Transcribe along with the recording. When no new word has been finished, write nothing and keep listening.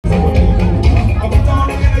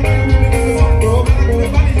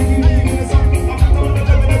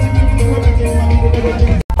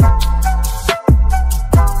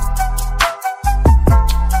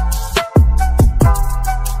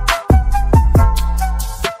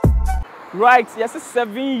Right, yes,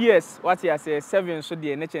 7 years. What you say 7 so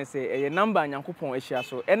the nature say a number Nyankopon ehia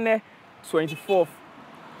so ene 24th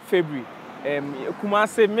February.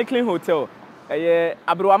 Kumase Mcbrown Hotel.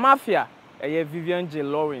 Aberwa Mafia Vivian J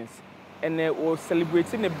Lawrence. And we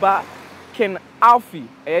celebrating the bar Ken Alfie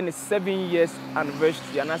and 7 years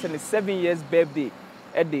anniversary and the 7 years birthday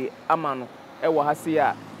at the Amano.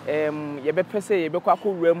 Hasia ye be pese ye be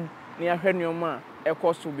kwako rem na ahwe nyoma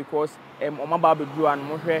ekoso because oma ba bedu an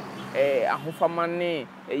mo hwe ahofama ne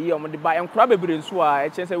eyi om de ba enkura bebre nso a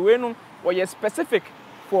chense we no we specific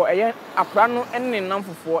for akra no enne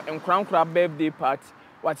namfofo enkura birthday party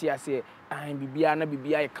what you say an bibia na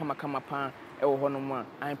bibia kama pa ewo ho no ma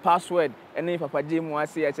an password ene papa jemu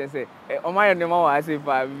ase chense oma ye ne ma wa ase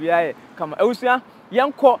pa bibia kama ewusua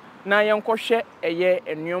yenko na yenko hwe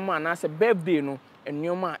enyoma na se birthday no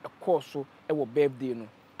enyoma ekoso ewo birthday no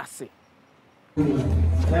ase. Let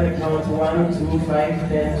me count 1, 2, 5,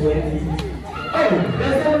 10, 20. Oh,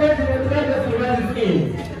 let's celebrate the rest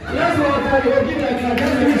in. Let's walk we'll give a clap.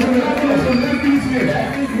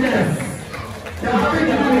 Yes. The happy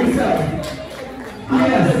to himself.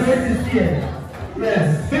 Yes, the rest is here.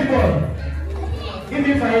 Yes, people. Give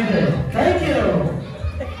me 500. Thank you.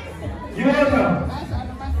 You're welcome.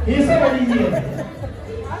 Here's somebody here.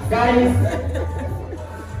 Guys,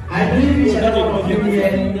 I believe each and every one of you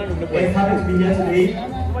here is happy to be here today.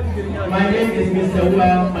 My name is Mr.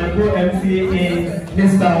 Ula. My co-MC is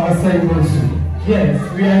Mr. Osei. Yes,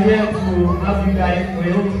 we are here to have you guys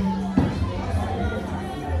with.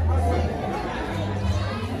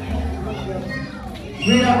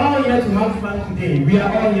 We are all here to have fun today. We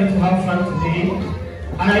are all here to have fun today.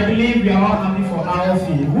 And I believe we are all happy for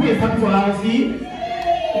Alfie. Who is happy for Alfie?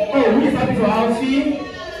 Oh, who is happy for Alfie?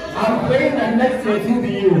 I'm praying that next year it will be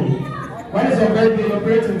you. When it's your birthday, your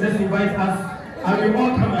parents just invite us and we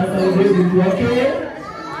all come and celebrate with you, okay?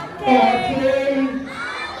 Okay.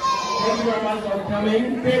 Thank you very much for coming.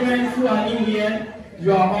 Parents who are in here,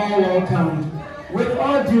 you are all welcome. With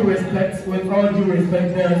all due respect,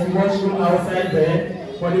 there's washroom outside there.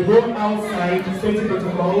 When you go outside, safety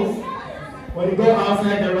protocols. When you go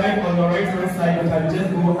outside on the right hand side, you can just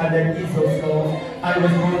go and then eat yourself and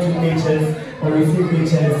respond to nature's or receive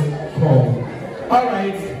nature's call.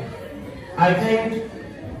 Alright, I think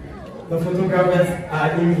the photographers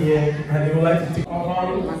are in here and they would like to take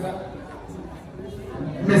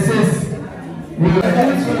Mrs.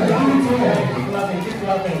 Keep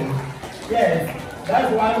clapping. Yes,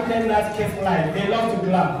 that's one thing that kids like. They love to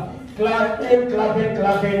clap.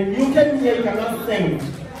 Clapping. You came here, you cannot sing.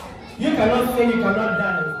 You cannot sing, you cannot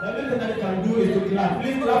dance. The only thing that you can do is to clap.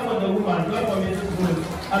 Please clap for the woman, clap for Mrs. Good.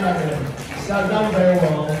 Annabelle. She has done very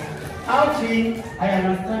well. Alfie, I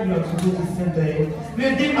understand you are supposed to sit there.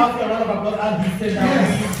 Please give Alfie a round of applause as he said that.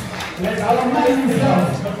 Yes. Let's allow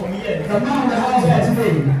myself. Not for me yet. Come on, the house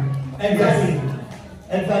today.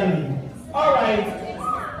 Exactly. Alright.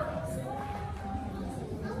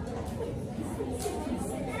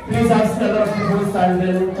 Please, I've seen a lot of people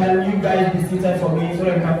standing. Can you guys be seated for me so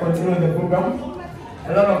that we can continue the program? A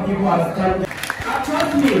lot of people are standing.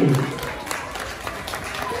 Trust me.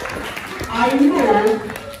 I know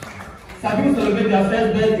some people celebrate their first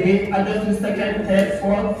birthday and just do second, third,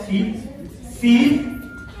 fourth, fifth.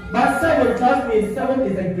 But 7, trust me, 7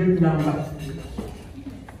 is a great number.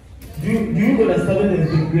 Do you know that 7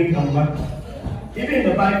 is a great number? Even in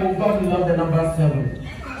the Bible, God loves the number 7.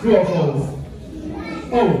 True or false?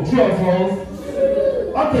 Oh, true or false?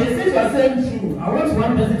 Okay, since you are saying true, I want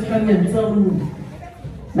one person to come and tell me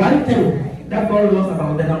one thing that God loves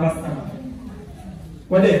about the number 7.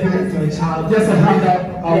 When they give it to a child, just a hand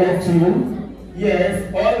up, I want to you.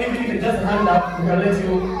 Yes, or even if you just a hand up, we can let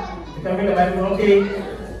you can bring the Bible. Okay.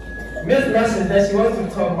 Miss Nash is there, she wants to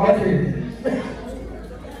talk. Okay.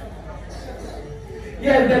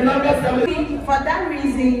 Yes, the number 7. For that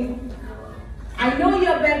reason, I know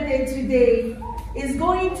your birthday today is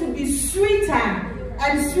going to be sweeter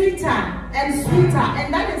and sweeter and sweeter,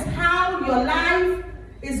 and that is how your life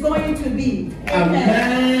is going to be.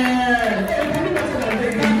 Amen.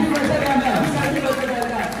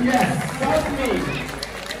 Yes, trust me.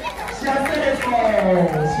 She has said it all.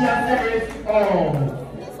 She has said it all.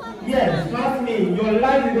 Yes, trust me. Your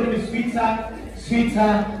life is going to be sweeter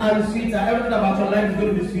and sweeter. Everything about your life is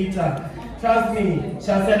going to be sweeter. Trust me.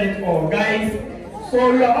 She has said it all, guys. So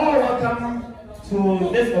you are all welcome to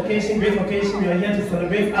this occasion, great occasion. We are here to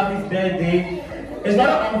celebrate Abby's birthday. It's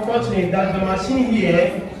rather unfortunate that the machine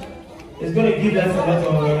here is going to give us a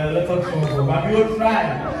little trouble, but we will try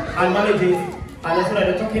and manage it, and so that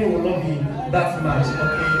the talking will not be that much.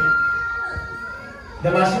 Okay.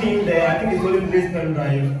 The machine there, I think it's going to place pen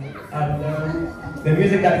drive. And the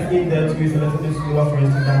music that is in there too is a little bit slower for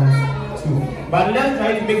us to dance too. But let's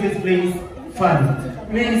try to make this place fun.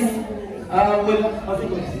 Please,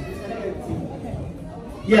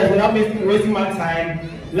 yes, without wasting my time,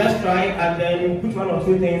 let's try and then put one or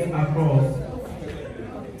two things across.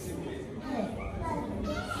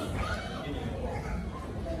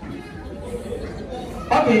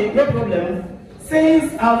 Okay, no problem.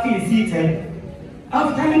 Since Alfie is seated,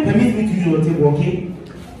 Alfie, kindly permit me to use your table, okay?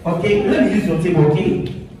 Okay, let me use your table, okay?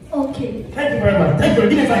 Okay. Thank you very much. Thank you.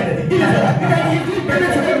 Give me a second. Give me a second.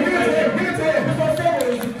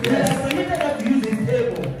 Yes, permitted us to use this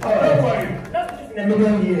table. Don't worry. Let's put it in the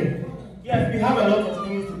middle here. Yes, we have a lot of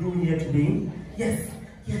things to do here today. Yes.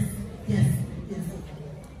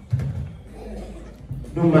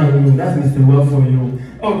 Don't mind me. That's Mr. Well for you.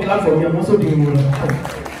 Oh, clap for me. I'm also doing well.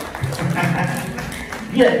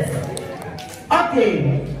 Yes.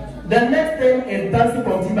 Okay. The next thing is dancing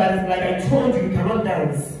from but like I told you, you cannot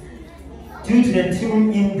dance due to the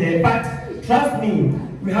tune in there. But trust me,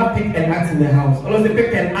 we have pick and act in the house. Always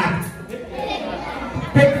pick and act.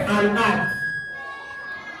 Pick and act.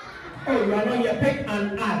 Oh, you are not here. Pick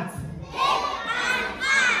and act.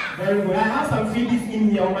 Very good. I have some freebies in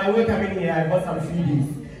here. On my way coming here, I got some freebies.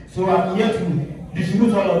 So I'm here to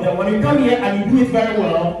distribute all of them. When you come here and you do it very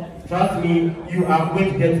well, trust me, you are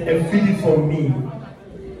going to get a freebie from me.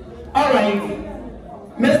 Alright.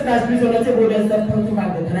 Mr. Please on the table, there's a point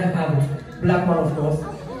back there. Can I have it? Black man, of course.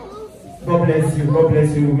 God bless you, Mr.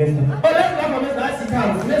 Oh, let's clap for Mr. As he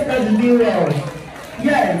comes. Mr. is doing well.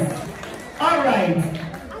 Yes. Alright.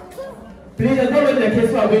 Please, there's no way the case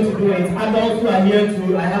we are going to do it. Adults who are here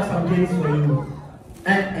too, I have some things for you.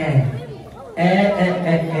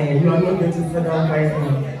 You are not going to sit down right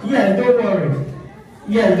now. Yeah, don't worry.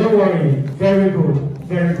 Yeah, don't worry. Very good.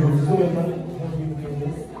 Very good. So,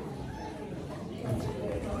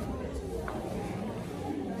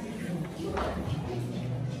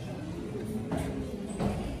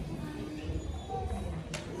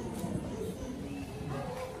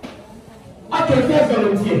 okay, first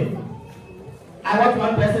volunteer. I want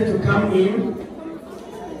one person to come in.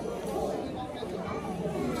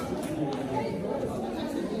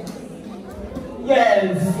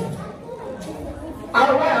 Yes.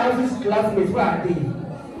 Why are these classmates? Where are they?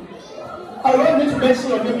 I want you to mention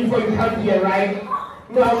your name before you come here, right?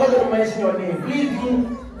 No, I'm not going to mention your name. Please do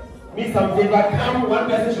me some favor. Come, one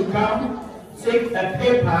person should come, take a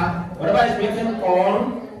paper, whatever is written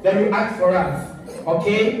on, then you ask for us.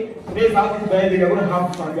 Okay? Today's happy birthday, we're going to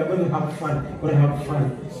have fun. We're going to have fun. We're going to have fun.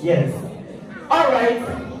 Yes. Alright.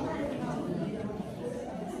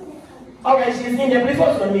 Alright, she's in there. Please,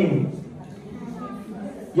 what's your name?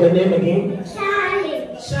 Your name again?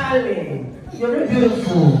 Charlie. You're very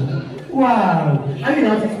beautiful. Wow. Are you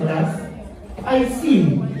not in class? I see.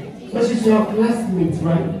 But she's your classmate,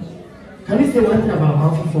 right? Can you say one thing about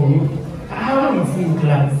Alfie for me? How is he in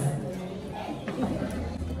class?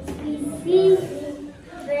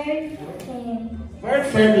 Very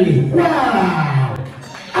friendly. Wow!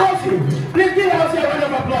 Alfie, please give Alfie a round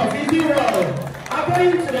of applause. He's doing well.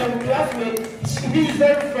 According to the classmate, he is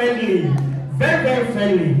very friendly. Very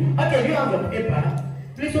friendly. Okay, do you have the paper?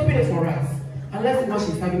 Please open it for us. And let's see what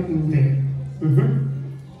she's having in there.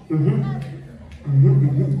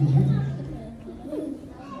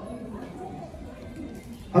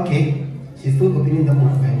 Okay, she's still opening the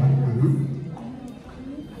book by one.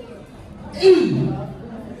 Hey!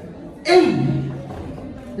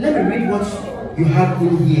 Let me read what you have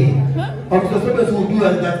in here. Okay, so students will do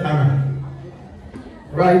as that Anna.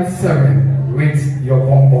 Right 7, rate your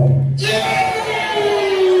bonbon. Yeah!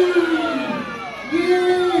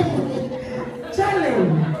 Charlie!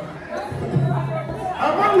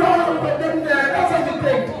 Among all of them there, that's how you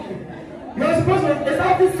think. You're supposed to, it's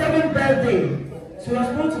Alfie's 7th birthday. So you're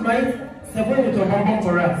supposed to write 7 with your bonbon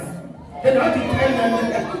for us. Then how do you tell them?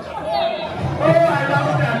 Oh, I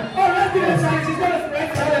love that. Oh, let's do the challenge. She's going to spread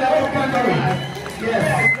challenge. I want to come over. Yes.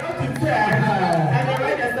 And then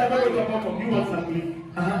write the 7 with your bonbon. You want something?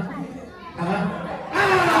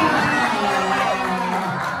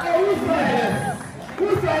 Who saw that? Who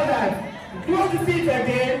saw that? Do you want to see it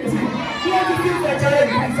again? Do you want to see the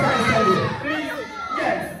challenge? Please.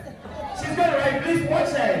 Yes. She's going to write. Please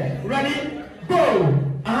watch her. Ready? Go.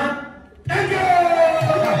 Thank you.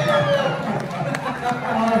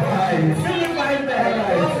 Alright. See you right there.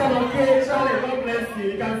 Awesome. Okay, Charlie. God bless you.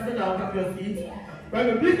 You can sit down. Have your seat.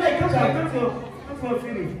 Right. Please, like, come for a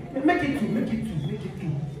feeling. Make it two. Make it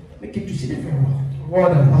two. She did very well.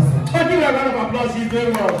 What an awesome. Give her a round of applause. She's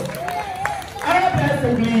doing well. Another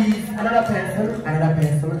person, please. Another person.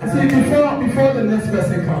 See, before the next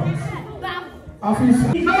person comes, Alfie, it's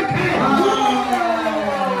okay.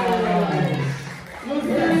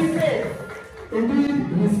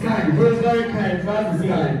 very kind, trust me.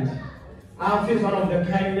 Alfie is one of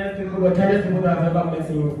the kindest people that I've ever met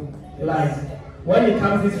in life. When it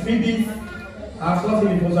comes to his freebies, I've lost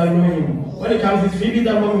him because I know him. When it comes to his freebies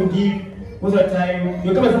that mom will give, most of the time,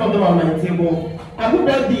 you come and some of them on my table. I who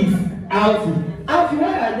brought these? Alfie. Alfie,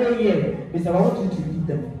 why are they here? He said, I want you to eat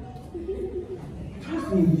them.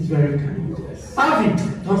 Trust me, he's very kind. Alfie,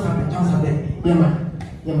 don't stop it. Yeah, man.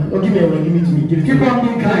 Oh, give me to me. Keep on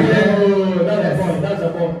being kind. Oh, that's the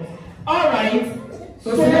point. All right.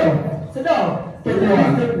 So sit down.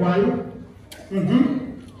 Take one.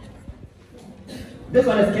 This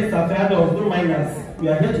one is kids affair. Don't mind us. We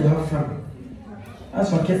are here to have fun. As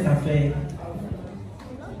for kids affair.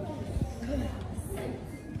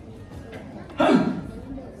 Hey.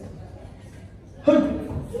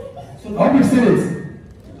 So how do you see it?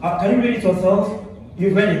 Can you read it yourself?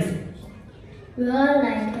 You've read it. Roll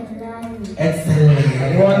like a lion.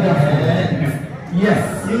 Excellent. Wonderful.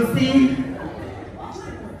 Yes. You see.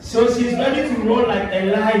 So she's ready to roll like a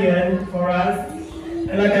lion for us.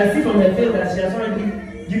 And I can see from her face that she has already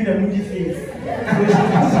given a moody face. So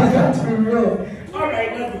she's going to roll.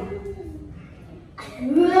 Alright, let's go.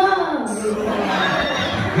 Roll.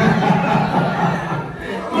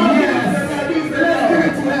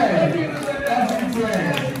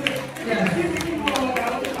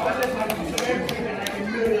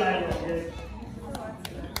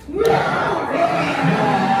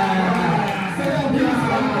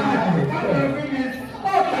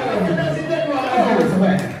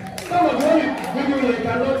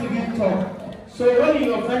 So when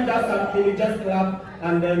your friend does something, you just clap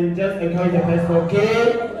and then just encourage the person,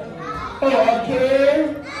 okay? Oh,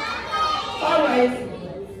 okay. Alright.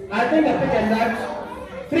 I think enough.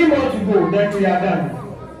 3 more to go, then we are done.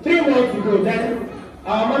 3 more to go, then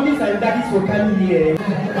our mummies and daddies will come here.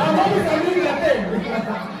 Our mummies are doing their thing.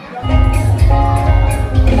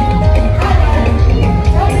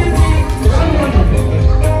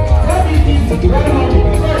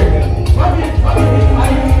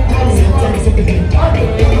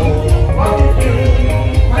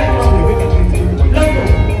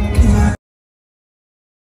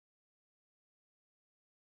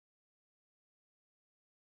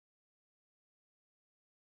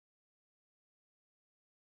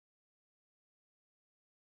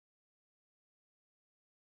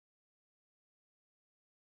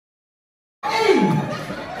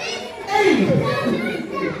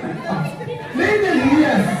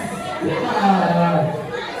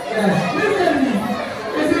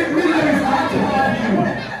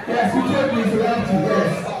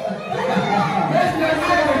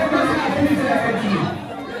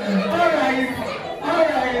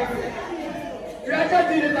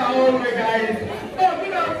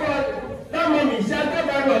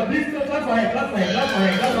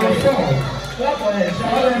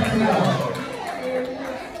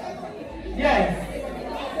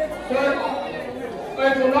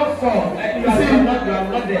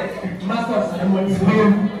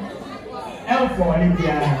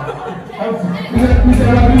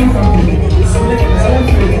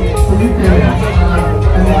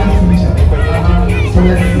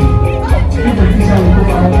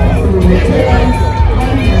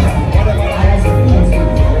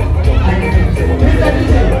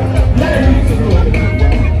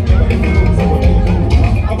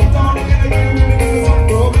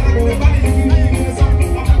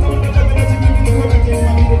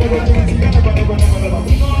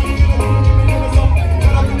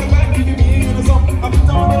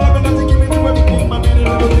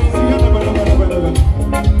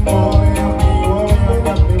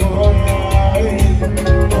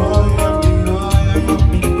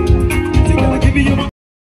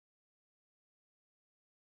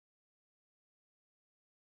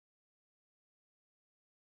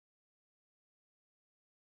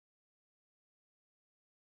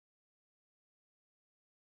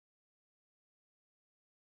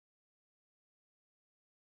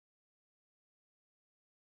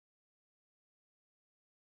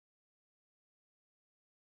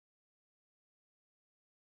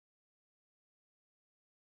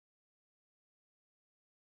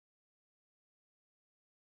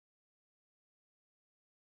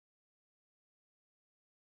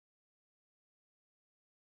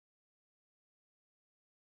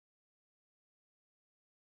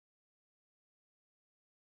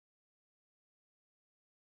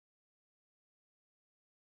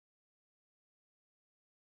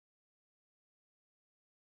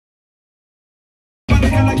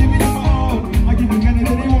 Give me